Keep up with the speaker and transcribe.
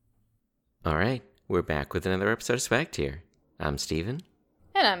All right, we're back with another episode of Spag Tier. I'm Steven,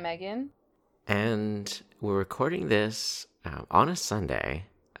 And I'm Megan. and we're recording this on a Sunday,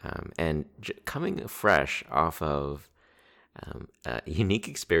 and coming fresh off of a unique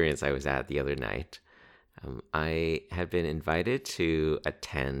experience I was at the other night. I had been invited to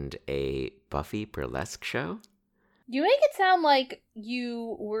attend a Buffy burlesque show. You make it sound like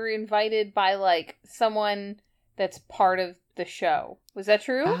you were invited by, someone that's part of the show. Was that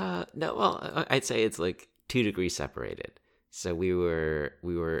true? No, well, I'd say it's like 2 degrees separated. So we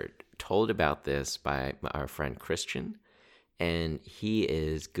were told about this by our friend Christian, and he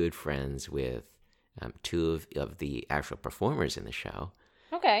is good friends with two of the actual performers in the show,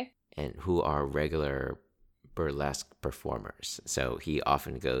 Okay. and who are regular burlesque performers. So he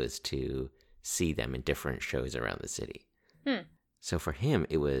often goes to see them in different shows around the city. So for him,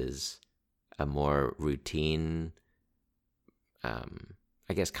 it was a more routine,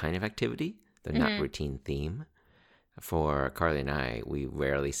 I guess, kind of activity, though not routine theme. For Carly and I, we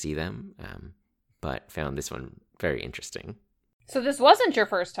rarely see them, but found this one very interesting. So this wasn't your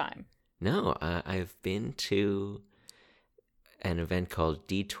first time? No, I've been to an event called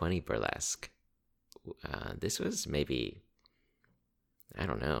D20 Burlesque. This was maybe, I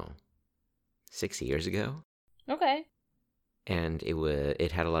don't know, 6 years ago. Okay. And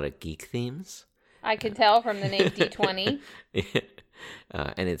it had a lot of geek themes. I could tell from the name D20.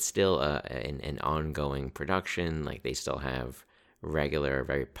 And it's still an ongoing production. Like, they still have regular,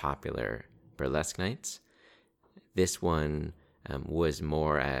 very popular burlesque nights. This one was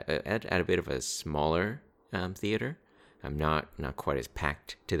more at a bit of a smaller theater. Not quite as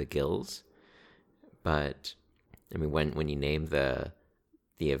packed to the gills. But I mean, when you name the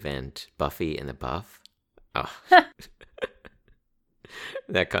event Buffy and the Buff, oh,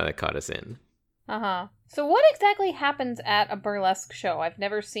 that kind of caught us in. Uh-huh. So what exactly happens at a burlesque show? I've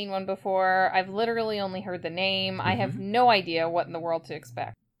never seen one before. I've literally only heard the name. I have no idea what in the world to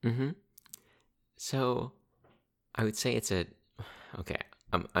expect. So I would say it's okay.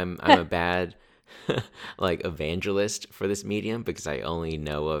 I'm a bad like evangelist for this medium because I only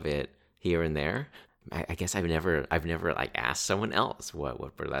know of it here and there. I guess I've never like asked someone else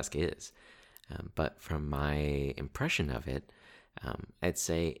what burlesque is. But from my impression of it, I'd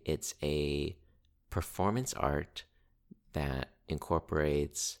say it's a performance art that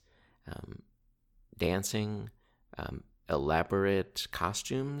incorporates dancing, elaborate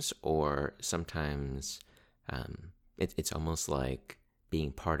costumes, or sometimes it's almost like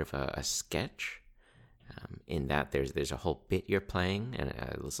being part of a sketch, in that there's a whole bit you're playing and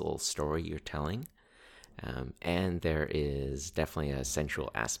this little story you're telling. And there is definitely a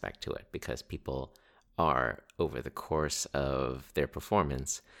sensual aspect to it because people are, over the course of their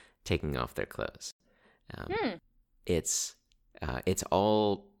performance, taking off their clothes. It's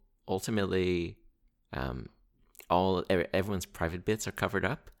all ultimately everyone's private bits are covered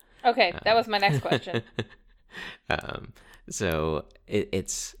up. Okay, that was my next question. So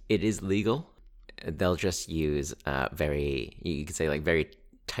it is legal. They'll just use you could say, like, very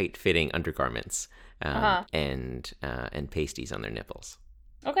tight fitting undergarments. And pasties on their nipples.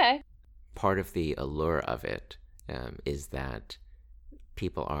 Okay. Part of the allure of it is that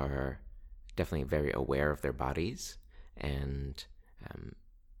people are definitely very aware of their bodies, and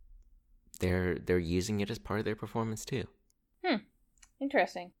they're using it as part of their performance too.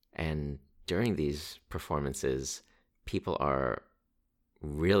 Interesting. And during these performances, people are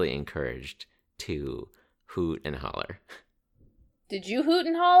really encouraged to hoot and holler. Did you hoot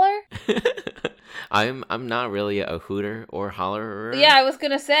and holler? I'm not really a hooter or hollerer. Yeah, I was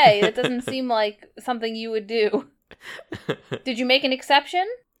gonna say, that doesn't seem like something you would do. Did you make an exception?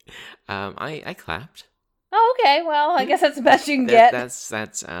 I clapped. Oh, okay. Well, I guess that's the best you can get.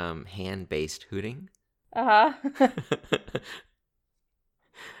 That's hand-based hooting. Uh-huh.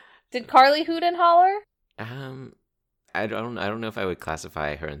 Did Carly hoot and holler? I don't know if I would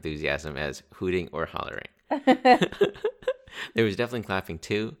classify her enthusiasm as hooting or hollering. There was definitely clapping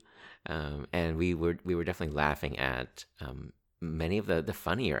too, and we were definitely laughing at many of the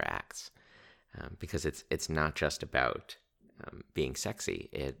funnier acts, because it's not just about being sexy.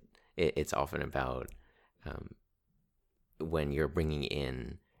 It's often about when you're bringing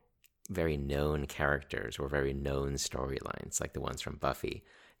in very known characters or very known storylines, like the ones from Buffy.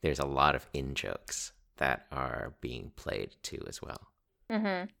 There's a lot of in-jokes that are being played too as well.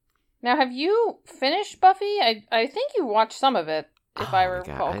 Now, have you finished Buffy? I think you watched some of it, if I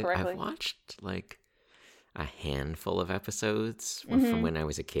recall correctly. I've watched like a handful of episodes from when I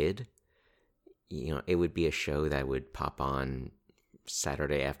was a kid. You know, it would be a show that would pop on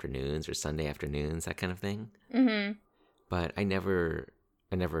Saturday afternoons or Sunday afternoons, that kind of thing. But I never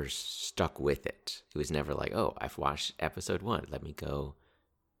never stuck with it. It was never like, oh, I've watched episode 1. Let me go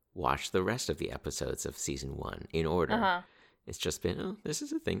watch the rest of the episodes of season 1 in order. Uh-huh. It's just been, oh, this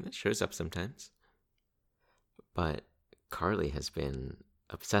is a thing that shows up sometimes. But Carly has been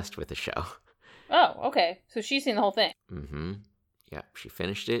obsessed with the show. Oh, okay. So she's seen the whole thing. Mm-hmm. Yeah, she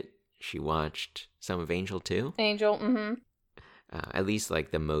finished it. She watched some of Angel too. Angel, mm-hmm. At least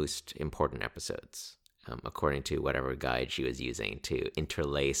like the most important episodes, according to whatever guide she was using to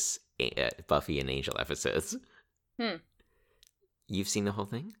interlace Buffy and Angel episodes. You've seen the whole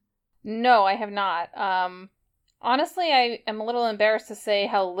thing? No, I have not. Honestly, I am a little embarrassed to say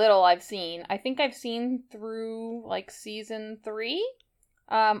how little I've seen. I think I've seen through, like, season 3.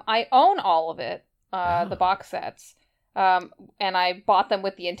 I own all of it, the box sets. And I bought them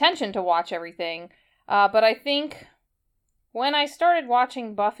with the intention to watch everything. But I think when I started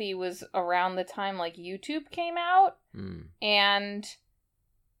watching Buffy was around the time, like, YouTube came out. And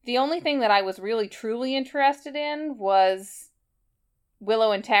the only thing that I was really, truly interested in was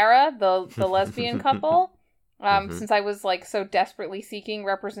Willow and Tara, the lesbian couple. Since I was, like, so desperately seeking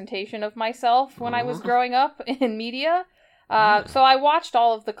representation of myself when I was growing up in media. So I watched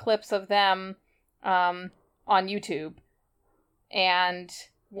all of the clips of them on YouTube. And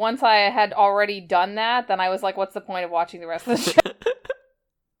once I had already done that, then I was like, what's the point of watching the rest of the show?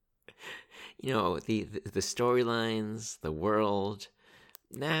 You know, the storylines, the world,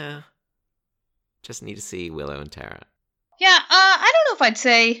 nah. Just need to see Willow and Tara. Yeah, I don't know if I'd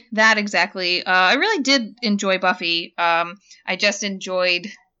say that exactly. I really did enjoy Buffy. I just enjoyed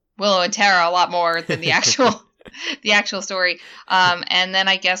Willow and Tara a lot more than the actual the actual story. And then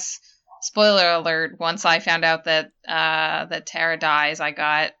I guess, spoiler alert, once I found out that that Tara dies, I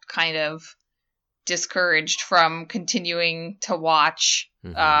got kind of discouraged from continuing to watch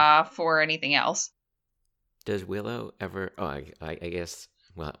for anything else. Does Willow ever... Oh, I guess...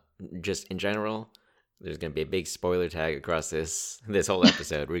 Well, just in general... There's going to be a big spoiler tag across this whole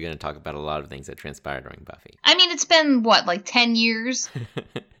episode. We're going to talk about a lot of things that transpired during Buffy. I mean, it's been, what, like 10 years?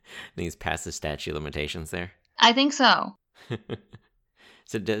 Things past the statute of limitations there? I think so.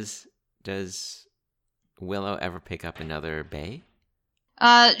 So does Willow ever pick up another bae?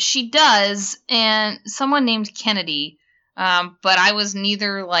 She does, and someone named Kennedy. But I was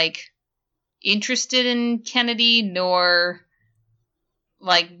neither, like, interested in Kennedy nor...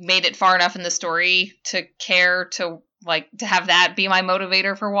 like, made it far enough in the story to care to, like, to have that be my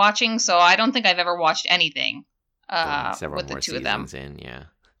motivator for watching, so I don't think I've ever watched anything with the two of them.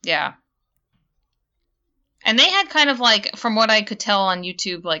 Yeah. And they had kind of, like, from what I could tell on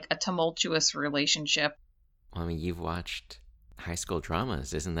YouTube, like, a tumultuous relationship. Well, I mean, you've watched high school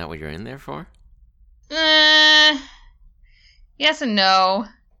dramas. Isn't that what you're in there for? Yes and no.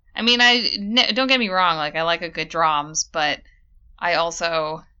 I mean, don't get me wrong, like, I like a good drams, but... I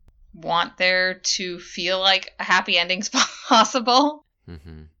also want there to feel like a happy ending's possible.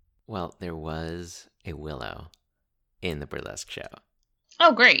 Mm-hmm. Well, there was a Willow in the burlesque show.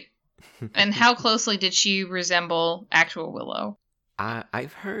 Oh, great. And how closely did she resemble actual Willow?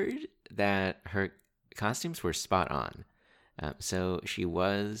 I've heard that her costumes were spot on. So she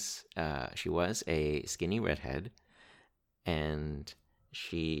was a skinny redhead, and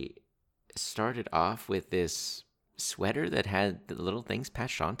she started off with this sweater that had the little things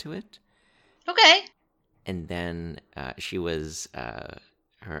patched onto it. Okay. And then she was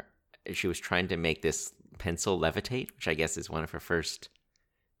trying to make this pencil levitate, which I guess is one of her first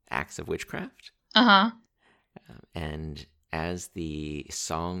acts of witchcraft. Uh-huh. And as the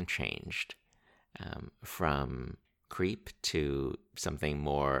song changed from creep to something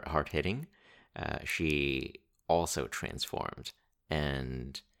more hard-hitting, she also transformed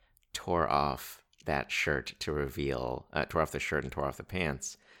and tore off that shirt to reveal, tore off the shirt and tore off the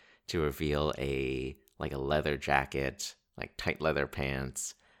pants to reveal a leather jacket, like tight leather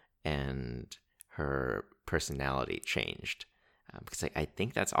pants, and her personality changed. Because I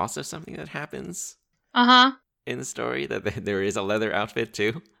think that's also something that happens in the story, that there is a leather outfit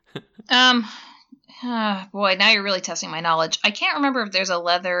too. Boy, now you're really testing my knowledge. I can't remember if there's a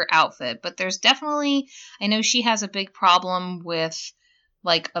leather outfit, but there's definitely, I know she has a big problem with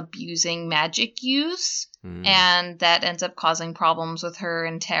like abusing magic use, and that ends up causing problems with her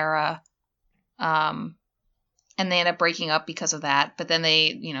and Tara. And they end up breaking up because of that, but then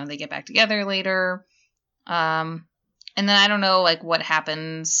they get back together later. And then I don't know, like, what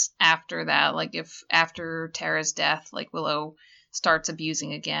happens after that, like, if after Tara's death, like, Willow starts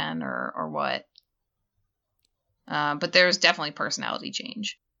abusing again, or what. But there's definitely personality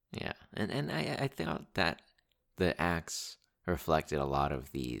change. Yeah, and I thought that the acts reflected a lot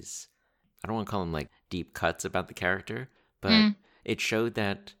of these, I don't want to call them like deep cuts about the character, but it showed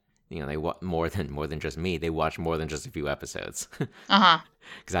that they more than just me. They watched more than just a few episodes. Uh-huh.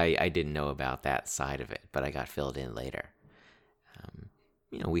 Because I didn't know about that side of it, but I got filled in later.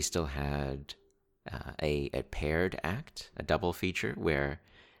 We still had a paired act, a double feature where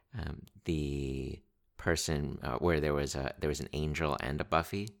the person where there was an Angel and a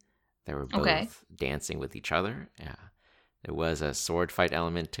Buffy. They were both dancing with each other. Yeah, there was a sword fight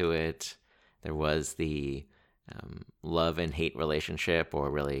element to it. There was the love and hate relationship, or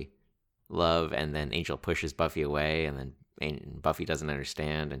really love, and then Angel pushes Buffy away, and then Buffy doesn't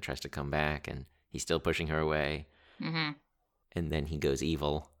understand and tries to come back, and he's still pushing her away. Mm-hmm. And then he goes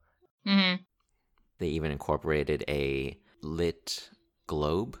evil. Mm-hmm. They even incorporated a lit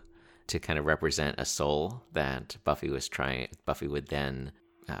globe to kind of represent a soul that Buffy would then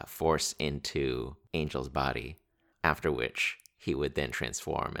force into Angel's body, after which he would then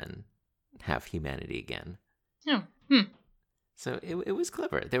transform and have humanity again. Oh. Hmm. So it was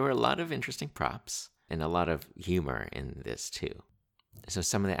clever. There were a lot of interesting props and a lot of humor in this too. So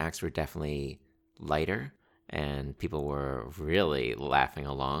some of the acts were definitely lighter, and people were really laughing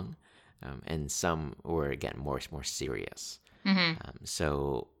along, and some were, again, more serious. Mm-hmm.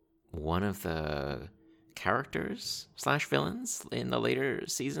 So one of the characters / villains in the later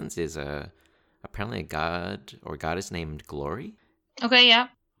seasons is apparently a god or goddess named Glory. Okay, yeah.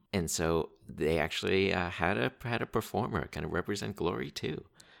 And so they actually had a performer kind of represent Glory too,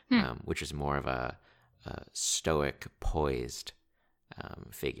 which is more of a stoic, poised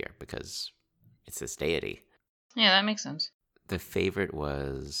figure, because it's this deity. Yeah, that makes sense. The favorite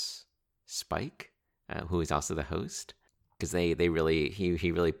was Spike, who is also the host, because he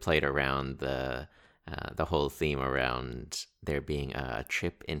really played around the whole theme around there being a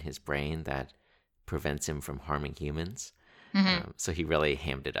chip in his brain that prevents him from harming humans. Mm-hmm. So he really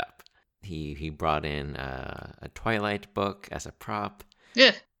hammed it up. He brought in a Twilight book as a prop.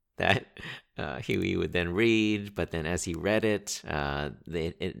 Yeah. That he would then read, but then as he read it,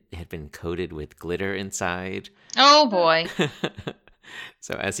 it had been coated with glitter inside. Oh boy.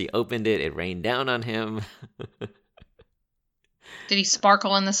 So as he opened it, it rained down on him. Did he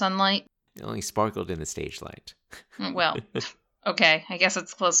sparkle in the sunlight? It only sparkled in the stage light. Well, okay. I guess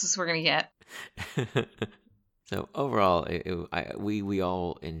it's the closest we're going to get. So overall, we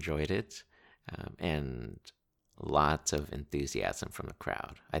all enjoyed it, and lots of enthusiasm from the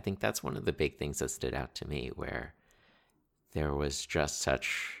crowd. I think that's one of the big things that stood out to me, where there was just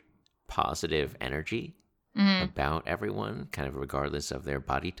such positive energy about everyone, kind of regardless of their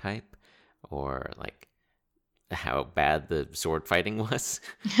body type or like how bad the sword fighting was.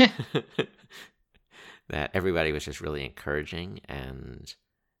 That everybody was just really encouraging, and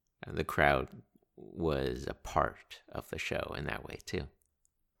the crowd was a part of the show in that way too.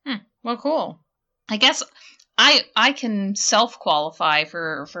 Well, cool. I guess I can self-qualify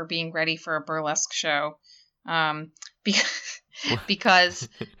for being ready for a burlesque show, because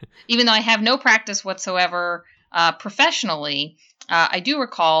even though I have no practice whatsoever professionally, I do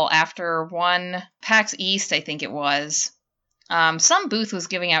recall after one PAX East, I think it was, some booth was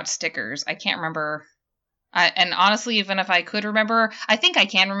giving out stickers. I can't remember. And honestly, even if I could remember, I think I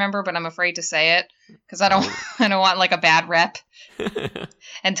can remember, but I'm afraid to say it because I don't want like a bad rep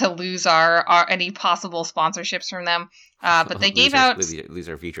and to lose our any possible sponsorships from them. But they gave out lose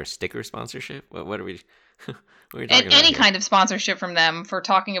our future sticker sponsorship. What are we? What are we talking any about kind of sponsorship from them for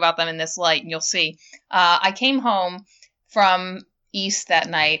talking about them in this light, and you'll see. I came home from East that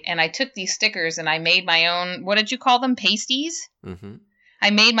night, and I took these stickers and I made my own. What did you call them? Pasties. Mm-hmm. I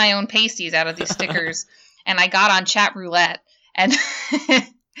made my own pasties out of these stickers. And I got on chat roulette, and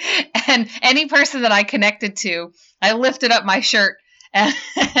and any person that I connected to, I lifted up my shirt and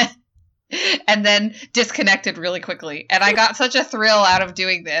then disconnected really quickly. And I got such a thrill out of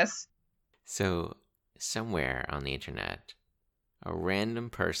doing this. So somewhere on the internet, a random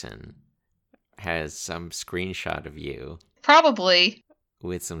person has some screenshot of you, probably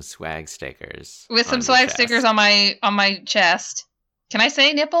with some swag stickers, stickers on my chest. Can I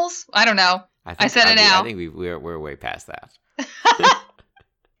say nipples? I don't know. I said it now. I think we're way past that.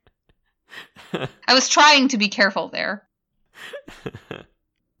 I was trying to be careful there.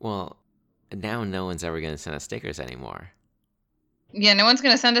 Well, now no one's ever going to send us stickers anymore. Yeah, no one's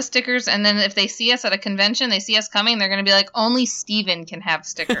going to send us stickers, and then if they see us at a convention, they see us coming, they're going to be like, only Steven can have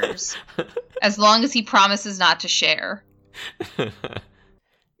stickers. As long as he promises not to share.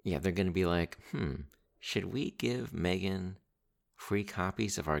 Yeah, they're going to be like, should we give Megan free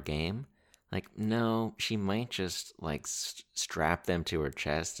copies of our game? Like, no, she might just like strap them to her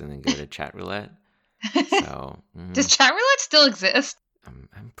chest and then go to chat roulette. So, does chat roulette still exist?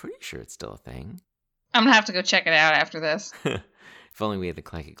 I'm pretty sure it's still a thing. I'm gonna have to go check it out after this. If only we had the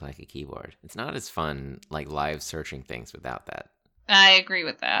clacky keyboard. It's not as fun, like, live searching things without that. I agree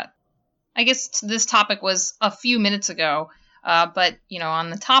with that. I guess this topic was a few minutes ago, but, on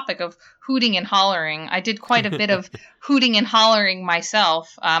the topic of hooting and hollering, I did quite a bit of hooting and hollering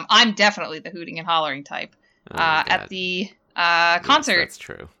myself. I'm definitely the hooting and hollering type. At the concert. Yes, that's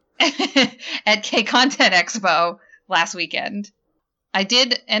true. At K-Content Expo last weekend. I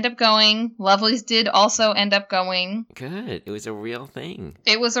did end up going. Lovelies did also end up going. Good. It was a real thing.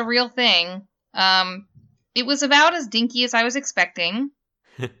 It was a real thing. It was about as dinky as I was expecting.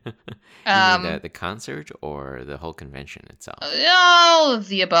 You mean the concert or the whole convention itself? All of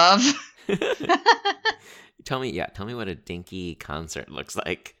the above. Tell me what a dinky concert looks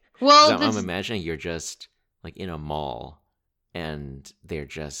like. Well, I'm imagining you're just like in a mall, and they're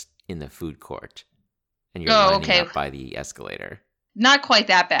just in the food court, and you're lining up by the escalator. Not quite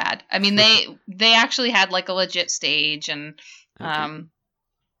that bad. I mean, they actually had like a legit stage, and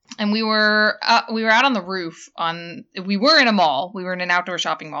and we were out on the roof. We were in a mall. We were in an outdoor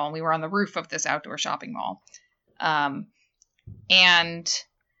shopping mall, and we were on the roof of this outdoor shopping mall. And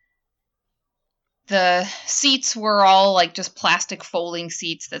the seats were all like just plastic folding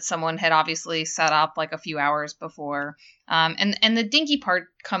seats that someone had obviously set up like a few hours before. And the dinky part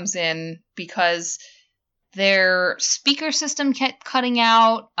comes in because their speaker system kept cutting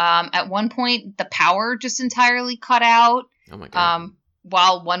out. At one point, the power just entirely cut out. Oh my God.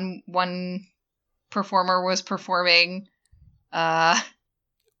 While one performer was performing.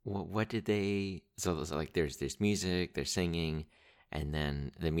 What did they? So like, there's music, there's singing, and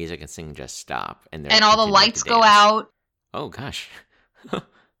then the music and singing just stop, and all the lights go out. Oh gosh.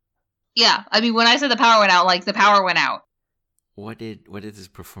 Yeah, I mean, when I said the power went out, like the power went out. What did this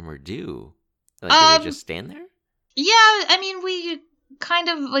performer do? Like, did they just stand there? Yeah, I mean, we kind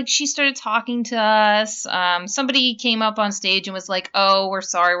of, like, she started talking to us. Somebody came up on stage and was like, "Oh, we're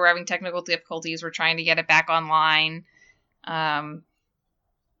sorry, we're having technical difficulties. We're trying to get it back online."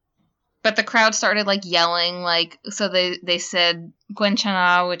 But the crowd started, like, yelling, like, so they said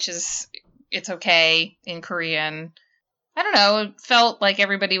 "Gwenchana," which is "it's okay" in Korean. I don't know, it felt like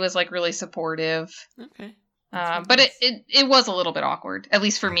everybody was, like, really supportive. Okay. But it was a little bit awkward, at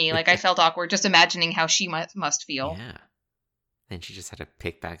least for me. Like, I felt awkward just imagining how she must feel. Yeah. And she just had to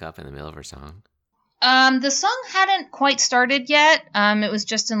pick back up in the middle of her song. The song hadn't quite started yet. It was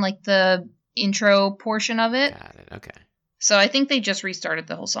just in, like, the intro portion of it. Got it. Okay. So I think they just restarted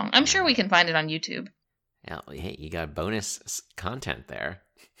the whole song. I'm sure we can find it on YouTube. Yeah, hey, you got bonus content there.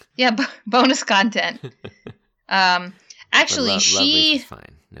 Yeah, bonus content. Actually, Lovely's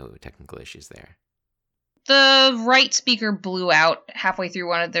fine. No technical issues there. The right speaker blew out halfway through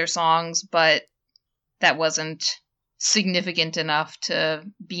one of their songs, but that wasn't significant enough to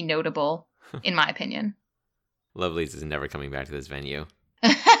be notable, in my opinion. Lovely's is never coming back to this venue.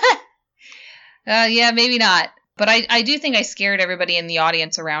 Yeah, maybe not. But I do think I scared everybody in the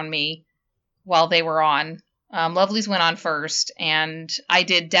audience around me while they were on. Lovely's went on first, and I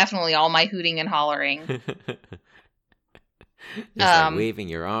did definitely all my hooting and hollering. Just like waving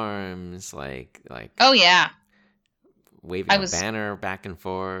your arms, like. Oh yeah. Waving a banner back and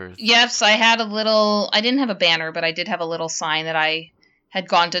forth. Yes, I had I didn't have a banner, but I did have a little sign that I had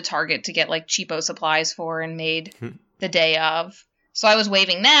gone to Target to get like cheapo supplies for and made the day of. So I was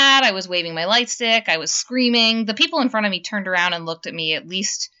waving that. I was waving my light stick. I was screaming. The people in front of me turned around and looked at me at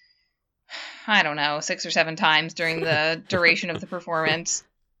least, I don't know, 6 or 7 times during the duration of the performance.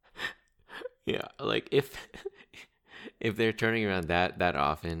 Yeah, like if they're turning around that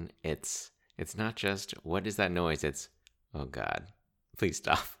often, it's not just what is that noise? It's oh God, please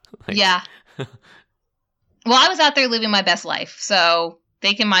stop. Like, yeah. Well, I was out there living my best life, so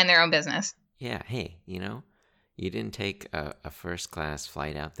they can mind their own business. Yeah. Hey, you didn't take a first class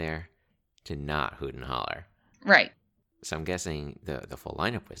flight out there to not hoot and holler. Right. So I'm guessing the full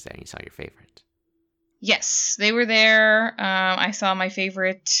lineup was there and you saw your favorite. Yes, they were there. I saw my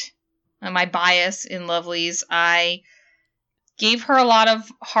favorite, my bias in Lovely's. I gave her a lot of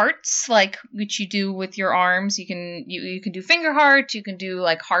hearts, like which you do with your arms. You can do finger hearts. You can do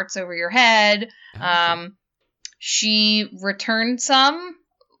like hearts over your head. Okay. She returned some.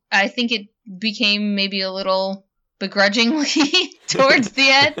 I think it became maybe a little begrudgingly towards the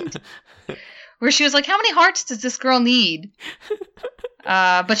end, where she was like, "How many hearts does this girl need?"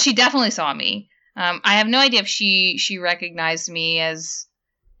 But she definitely saw me. I have no idea if she recognized me as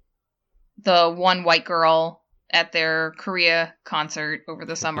the one white girl at their Korea concert over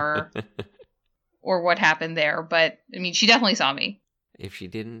the summer or what happened there. But, I mean, she definitely saw me. If she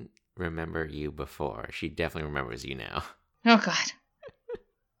didn't remember you before, she definitely remembers you now. Oh, God.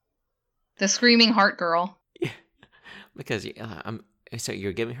 The screaming heart girl. Yeah. Because So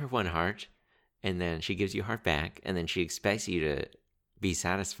you're giving her 1 heart, and then she gives you a heart back, and then she expects you to be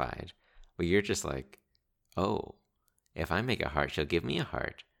satisfied. But you're just like, oh, if I make a heart, she'll give me a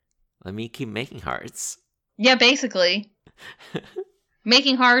heart. Let me keep making hearts. Yeah, basically.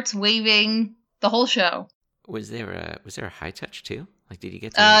 Making hearts, waving, the whole show. Was there a high touch too? Like, did you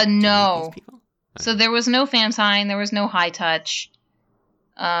get to no. meet these people? Okay. So there was no fan sign, there was no high touch.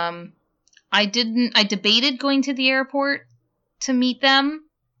 I debated going to the airport to meet them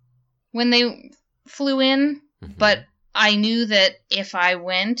when they flew in, but I knew that if I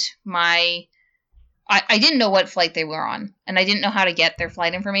went, I didn't know what flight they were on, and I didn't know how to get their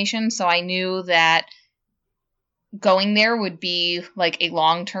flight information, so I knew that going there would be like a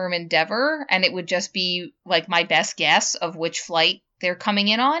long-term endeavor, and it would just be like my best guess of which flight they're coming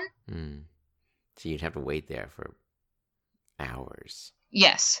in on. So you'd have to wait there for hours.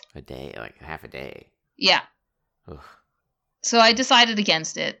 Yes. A day, like half a day. Yeah. Ugh. So I decided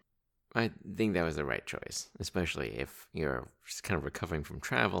against it. I think that was the right choice, especially if you're just kind of recovering from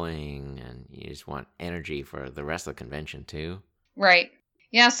traveling and you just want energy for the rest of the convention too. Right.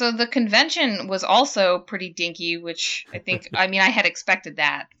 Yeah, so the convention was also pretty dinky, which I think, I mean, I had expected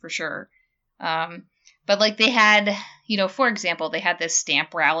that for sure. But like they had, for example, they had this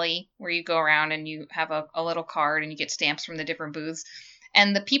stamp rally where you go around and you have a little card and you get stamps from the different booths.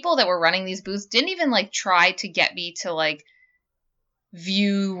 And the people that were running these booths didn't even like try to get me to like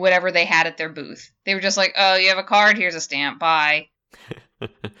view whatever they had at their booth. They were just like, oh, you have a card, here's a stamp, bye.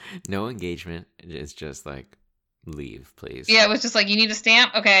 No engagement. It's just like, leave, please. Yeah, it was just like, you need a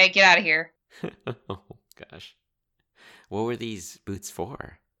stamp? Okay, get out of here. Oh, gosh. What were these booths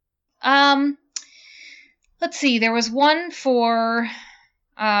for? Let's see. There was one for,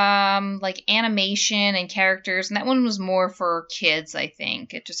 like animation and characters, and that one was more for kids, I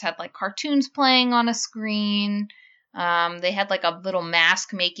think. It just had like cartoons playing on a screen. They had like a little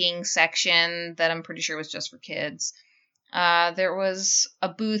mask making section that I'm pretty sure was just for kids. There was a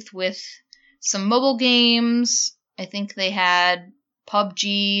booth with some mobile games. I think they had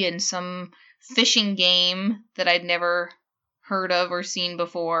PUBG and some fishing game that I'd never heard of or seen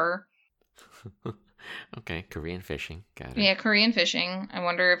before. Okay, Korean fishing. Got it. Yeah, Korean fishing. I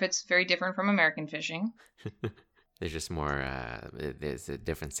wonder if it's very different from American fishing. There's just more, there's a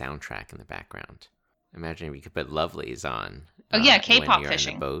different soundtrack in the background. Imagine if you could put Lovelies on. Oh, yeah, K-pop when you're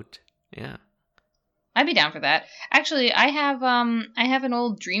fishing. In the boat. Yeah. I'd be down for that. Actually, I have an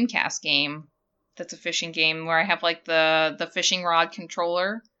old Dreamcast game that's a fishing game where I have like the fishing rod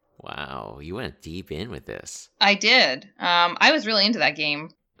controller. Wow, you went deep in with this. I did. I was really into that game.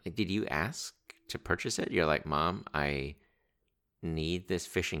 Like, did you ask to purchase it? You're like, Mom, I need this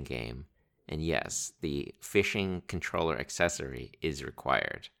fishing game. And yes, the fishing controller accessory is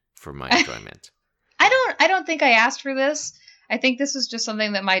required for my enjoyment. I don't think I asked for this. I think this was just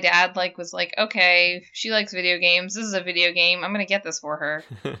something that my dad was like, okay, she likes video games. This is a video game. I'm going to get this for her.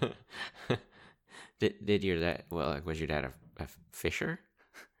 Did your dad, was your dad a fisher?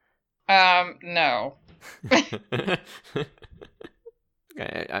 No.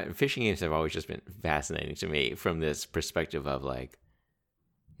 Fishing games have always just been fascinating to me from this perspective of like,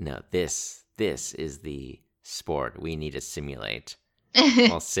 no, this is the sport we need to simulate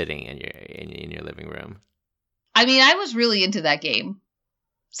while sitting in your living room. I mean, I was really into that game,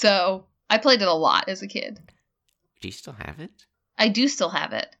 so I played it a lot as a kid. Do you still have it? I do still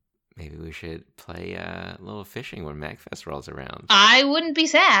have it. Maybe we should play a little fishing when MagFest rolls around. I wouldn't be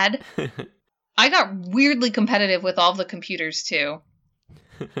sad. I got weirdly competitive with all the computers, too.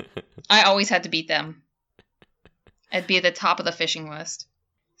 I always had to beat them. I'd be at the top of the fishing list.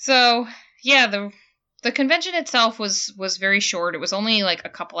 So, yeah, the convention itself was very short. It was only like a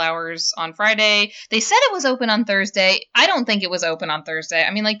couple hours on Friday. They said it was open on Thursday. I don't think it was open on Thursday.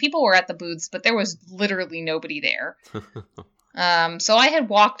 I mean, like, people were at the booths, but there was literally nobody there. So I had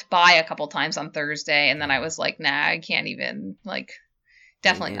walked by a couple times on Thursday, and then I was like, nah, I can't even,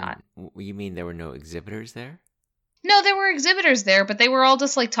 definitely not. You mean there were no exhibitors there? No, there were exhibitors there, but they were all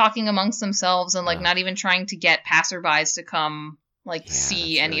just, talking amongst themselves and, not even trying to get passerbys to come,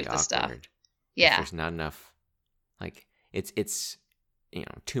 see any really of the awkward. stuff. Yeah. If there's not enough, it's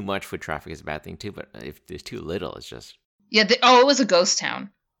too much foot traffic is a bad thing too, but if there's too little, it's just... Yeah, it was a ghost town.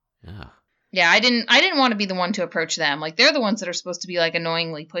 Ugh. Yeah, I didn't want to be the one to approach them. They're the ones that are supposed to be,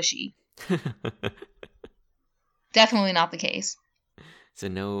 annoyingly pushy. Definitely not the case. So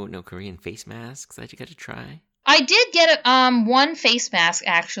no Korean face masks that you got to try? I did get one face mask,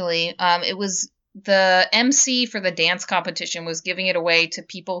 actually. It was the MC for the dance competition was giving it away to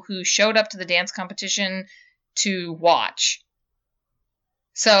people who showed up to the dance competition to watch.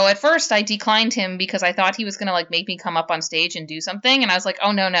 So at first I declined him because I thought he was going to like make me come up on stage and do something. And I was like,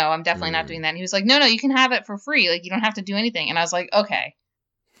 oh, no, I'm definitely not doing that. And he was like, no, you can have it for free. Like, you don't have to do anything. And I was like, okay.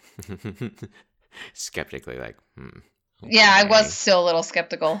 Skeptically, like, okay. Yeah, I was still a little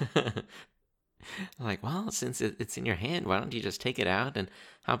skeptical. Like, well, since it's in your hand, why don't you just take it out and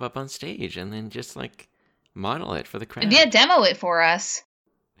hop up on stage and then just like model it for the crowd? Yeah, demo it for us.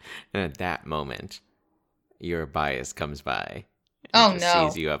 And at that moment, your bias comes by. Oh, just no.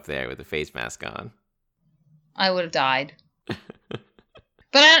 sees you up there with a face mask on. I would have died. But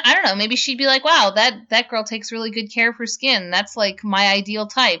I don't know. Maybe she'd be like, wow, that girl takes really good care of her skin. That's like my ideal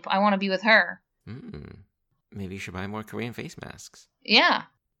type. I want to be with her. Maybe you should buy more Korean face masks. Yeah.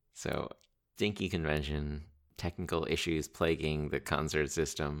 So, dinky convention, technical issues plaguing the concert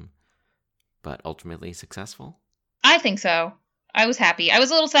system, but ultimately successful? I think so. I was happy. I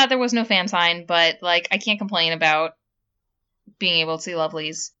was a little sad there was no fan sign, but like I can't complain about being able to see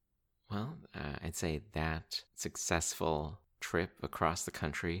Lovelyz. Well, I'd say that successful trip across the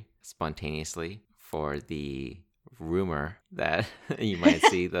country spontaneously for the rumor that you might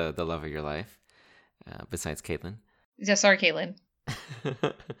see the love of your life, besides Caitlin. Yeah, sorry, Caitlin.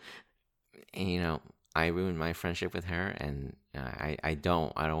 And, you know, I ruined my friendship with her, and I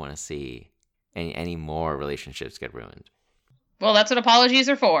don't want to see any more relationships get ruined. Well, that's what apologies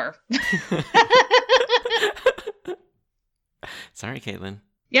are for. Sorry, Caitlin.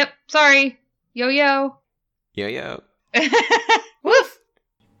 Yep, sorry. Yo-yo. Yo-yo. Woof!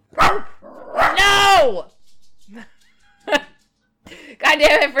 No! God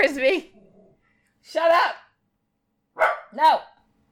damn it, Frisbee! Shut up!